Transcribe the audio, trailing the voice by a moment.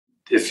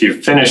if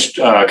you've finished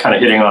kind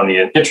of hitting on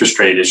the interest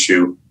rate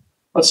issue,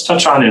 let's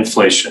touch on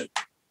inflation.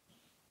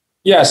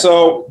 Yeah,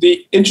 so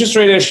the interest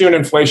rate issue and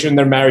inflation,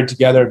 they're married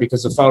together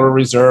because the Federal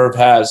Reserve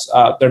has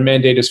their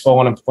mandate is full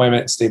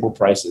unemployment and stable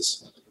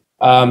prices.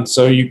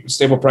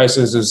 Stable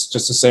prices is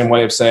just the same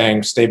way of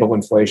saying stable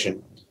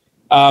inflation.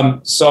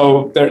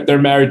 So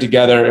they're married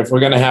together. If we're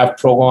going to have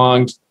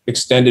prolonged,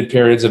 extended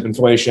periods of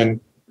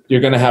inflation, you're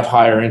going to have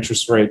higher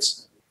interest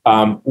rates,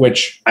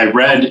 which I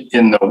read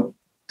in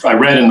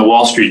the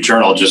Wall Street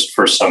Journal, just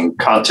for some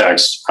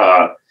context,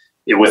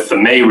 with the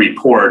May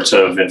report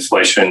of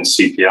inflation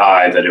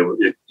CPI, that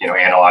it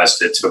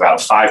analyzed it to about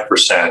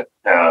 5%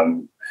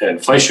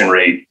 inflation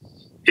rate.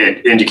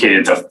 It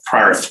indicated the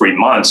prior 3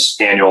 months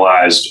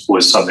annualized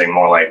was something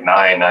more like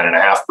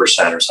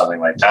 9.5% or something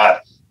like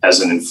that as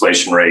an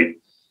inflation rate.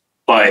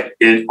 But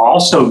it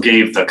also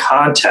gave the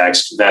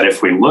context that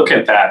if we look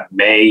at that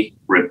May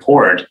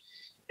report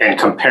and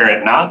compare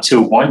it not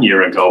to 1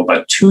 year ago,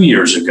 but 2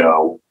 years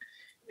ago,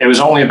 it was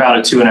only about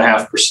a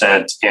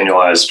 2.5%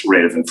 annualized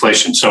rate of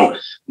inflation. So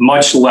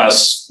much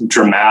less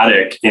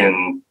dramatic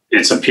in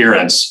its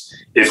appearance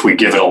if we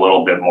give it a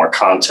little bit more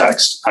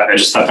context. I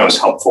just thought that was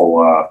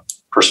helpful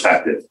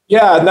perspective.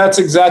 Yeah, and that's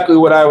exactly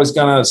what I was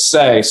going to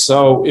say.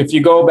 So if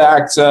you go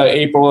back to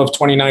April of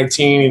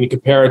 2019 and you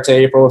compare it to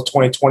April of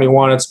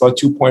 2021, it's about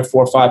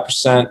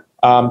 2.45%.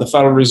 The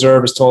Federal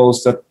Reserve has told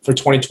us that for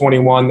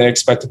 2021, they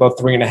expect about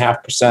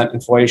 3.5%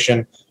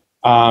 inflation.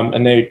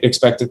 And they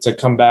expect it to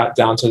come back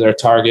down to their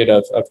target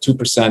of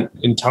 2%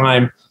 in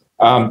time.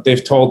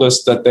 They've told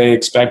us that they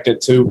expect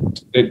it to,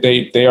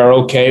 they are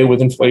okay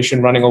with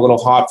inflation running a little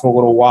hot for a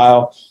little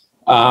while.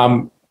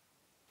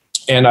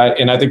 And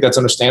I think that's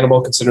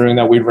understandable considering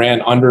that we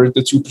ran under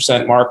the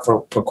 2% mark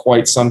for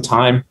quite some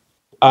time.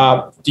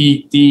 So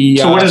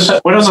what does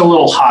a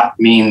little hot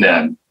mean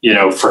then,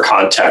 for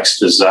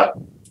context? Is that,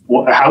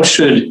 how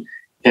should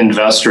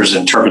investors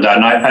interpret that?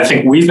 And I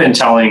think we've been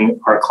telling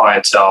our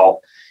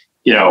clientele,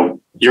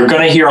 you're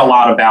going to hear a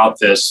lot about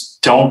this.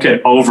 Don't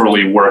get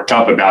overly worked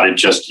up about it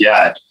just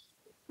yet.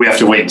 We have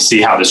to wait and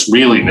see how this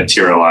really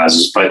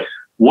materializes. But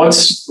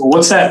what's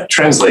that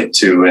translate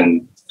to,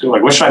 and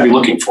what should I be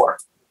looking for?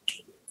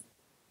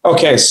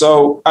 Okay,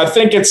 so I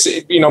think it's,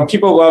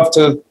 people love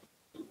to,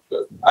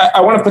 I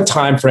want to put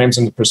time frames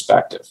into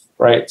perspective,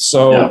 right?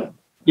 So,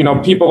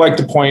 people like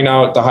to point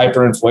out the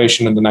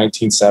hyperinflation in the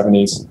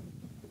 1970s.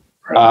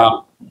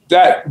 Right.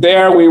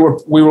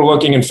 We were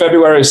looking in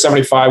February of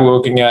 75, we were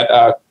looking at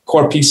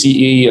core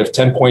PCE of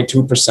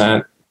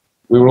 10.2%.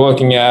 We were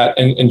looking at,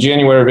 in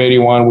January of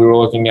 81, we were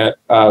looking at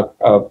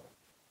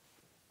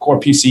core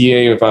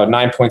PCE of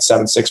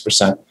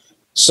 9.76%.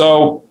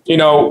 So,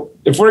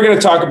 if we're going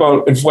to talk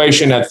about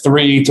inflation at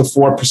 3 to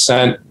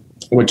 4%,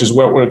 which is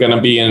what we're going to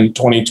be in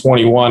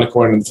 2021,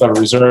 according to the Federal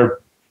Reserve,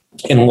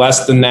 and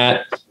less than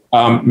that,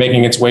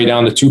 making its way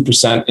down to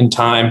 2% in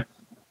time,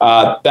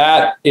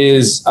 that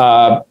is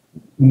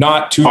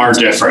not too far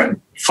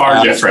different.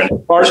 Far different.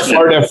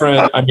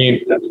 I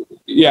mean,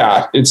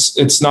 yeah,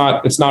 it's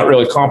not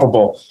really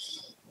comparable.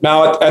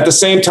 Now, at the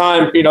same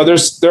time,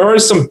 there are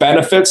some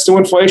benefits to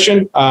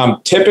inflation.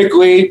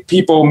 Typically,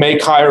 people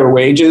make higher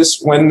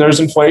wages when there's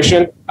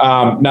inflation.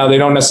 Now, they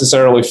don't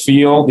necessarily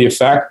feel the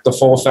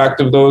full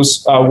effect of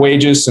those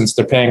wages since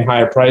they're paying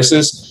higher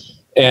prices.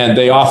 And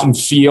they often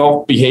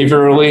feel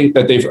behaviorally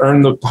that they've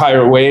earned the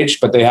higher wage,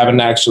 but they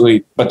haven't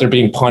actually, but they're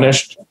being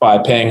punished by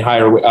paying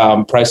higher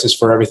prices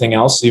for everything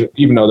else,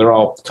 even though they're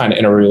all kind of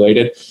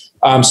interrelated.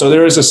 So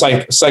there is a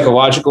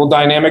psychological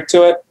dynamic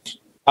to it.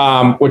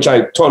 Which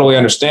I totally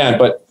understand,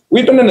 but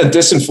we've been in a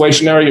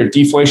disinflationary or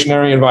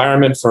deflationary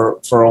environment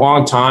for a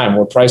long time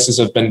where prices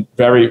have been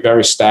very,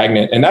 very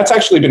stagnant. And that's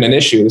actually been an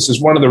issue. This is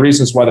one of the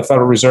reasons why the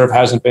Federal Reserve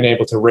hasn't been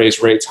able to raise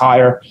rates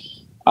higher,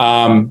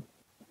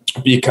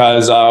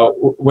 because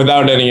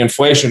without any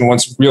inflation,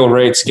 once real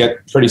rates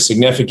get pretty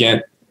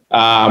significant,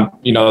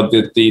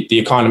 the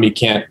economy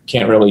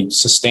can't really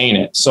sustain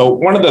it. So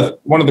one of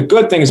the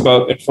good things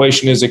about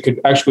inflation is it could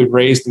actually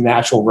raise the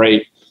natural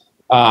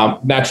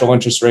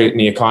interest rate in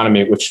the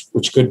economy, which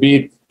could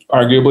be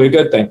arguably a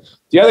good thing.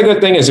 The other good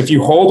thing is if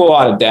you hold a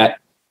lot of debt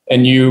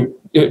and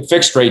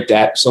fixed rate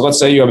debt. So let's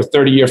say you have a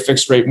 30-year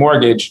fixed rate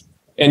mortgage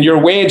and your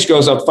wage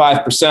goes up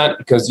 5%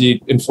 because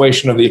the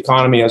inflation of the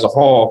economy as a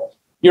whole,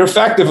 you're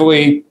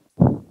effectively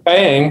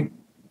paying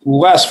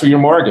less for your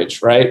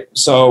mortgage, right?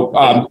 So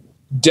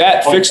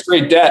fixed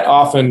rate debt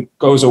often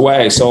goes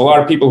away. So a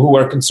lot of people who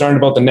are concerned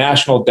about the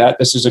national debt,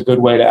 this is a good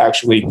way to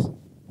actually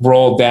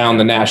roll down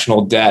the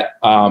national debt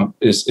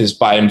is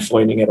by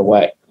inflating it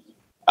away.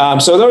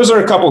 So those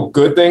are a couple of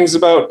good things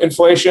about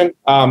inflation.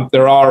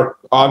 There are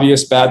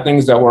obvious bad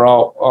things that we're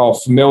all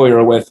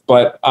familiar with,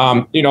 but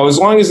as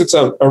long as it's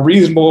a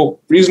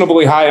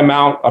reasonably high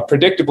amount, a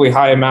predictably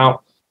high amount,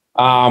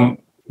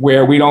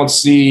 where we don't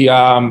see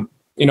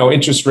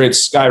interest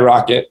rates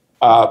skyrocket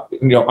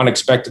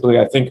unexpectedly,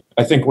 I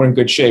think we're in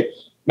good shape.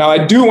 Now,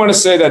 I do want to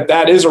say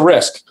that is a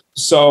risk.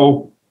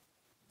 So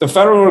the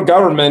federal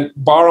government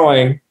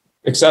borrowing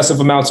excessive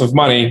amounts of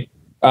money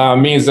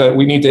means that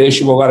we need to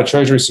issue a lot of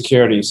treasury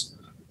securities.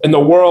 and the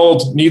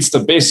world needs to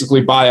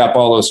basically buy up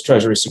all those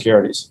treasury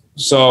securities.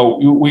 So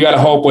we got to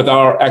hope with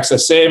our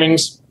excess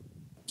savings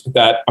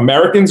that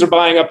Americans are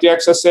buying up the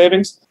excess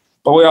savings,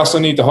 but we also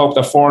need to hope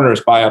that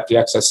foreigners buy up the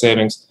excess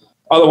savings.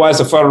 Otherwise,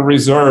 the Federal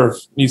Reserve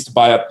needs to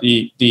buy up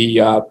the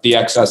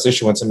excess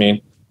issuance.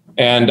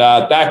 And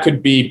that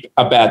could be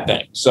a bad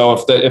thing. So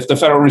if the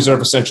Federal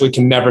Reserve essentially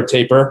can never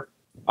taper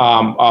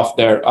off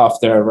their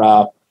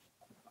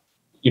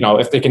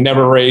if they can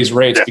never raise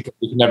rates because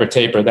they can never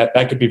taper,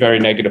 that could be very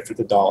negative for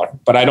the dollar.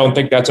 But I don't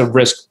think that's a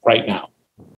risk right now.